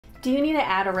Do you need to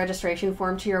add a registration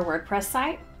form to your WordPress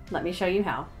site? Let me show you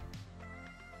how.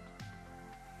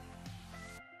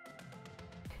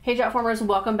 Hey Jotformers,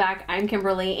 welcome back. I'm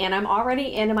Kimberly and I'm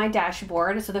already in my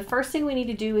dashboard. So the first thing we need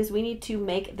to do is we need to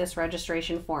make this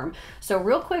registration form. So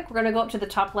real quick, we're gonna go up to the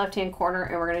top left-hand corner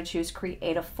and we're gonna choose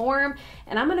create a form.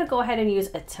 And I'm gonna go ahead and use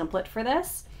a template for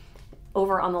this.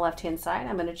 Over on the left-hand side,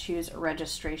 I'm gonna choose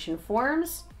registration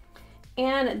forms.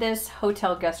 And this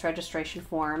hotel guest registration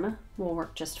form will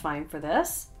work just fine for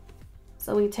this.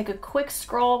 So we take a quick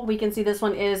scroll. We can see this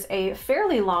one is a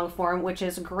fairly long form, which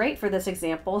is great for this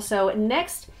example. So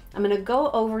next, I'm gonna go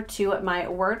over to my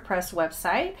WordPress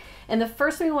website. And the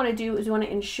first thing we wanna do is we wanna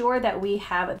ensure that we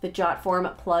have the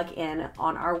Jotform plugin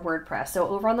on our WordPress. So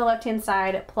over on the left-hand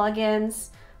side, plugins,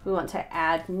 we want to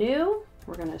add new.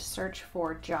 We're gonna search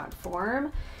for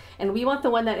Jotform. And we want the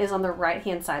one that is on the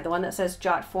right-hand side, the one that says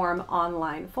Jotform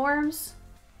Online Forms.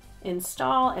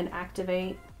 Install and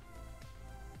activate.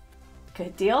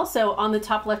 Good deal. So on the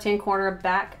top left-hand corner,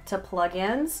 back to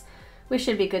plugins, we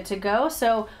should be good to go.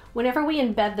 So whenever we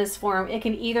embed this form, it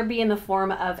can either be in the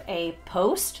form of a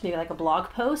post, maybe like a blog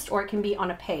post, or it can be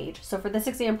on a page. So for this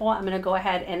example, I'm going to go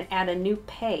ahead and add a new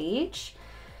page,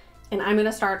 and I'm going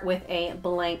to start with a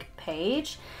blank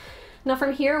page. Now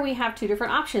from here, we have two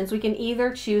different options. We can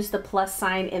either choose the plus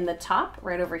sign in the top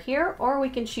right over here, or we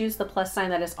can choose the plus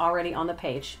sign that is already on the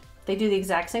page. They do the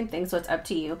exact same thing, so it's up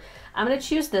to you. I'm gonna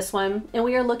choose this one, and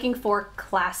we are looking for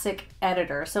Classic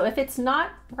Editor. So if it's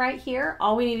not right here,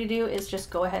 all we need to do is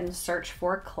just go ahead and search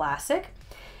for Classic.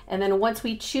 And then once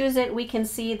we choose it, we can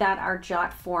see that our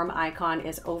Jotform icon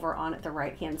is over on the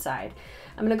right-hand side.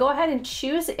 I'm gonna go ahead and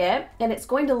choose it, and it's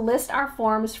going to list our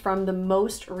forms from the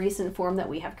most recent form that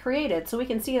we have created. So we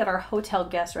can see that our hotel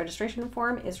guest registration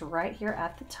form is right here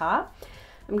at the top.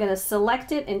 I'm gonna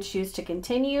select it and choose to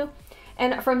continue.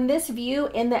 And from this view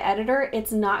in the editor,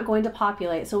 it's not going to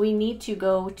populate. So we need to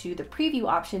go to the preview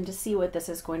option to see what this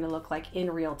is going to look like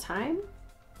in real time.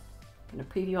 I'm gonna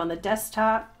preview on the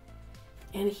desktop.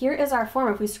 And here is our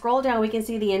form. If we scroll down, we can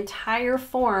see the entire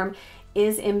form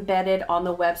is embedded on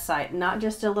the website, not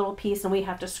just a little piece and we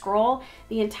have to scroll.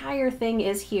 The entire thing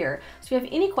is here. So if you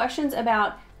have any questions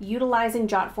about utilizing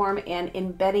Jotform and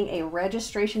embedding a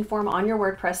registration form on your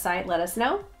WordPress site, let us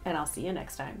know, and I'll see you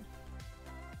next time.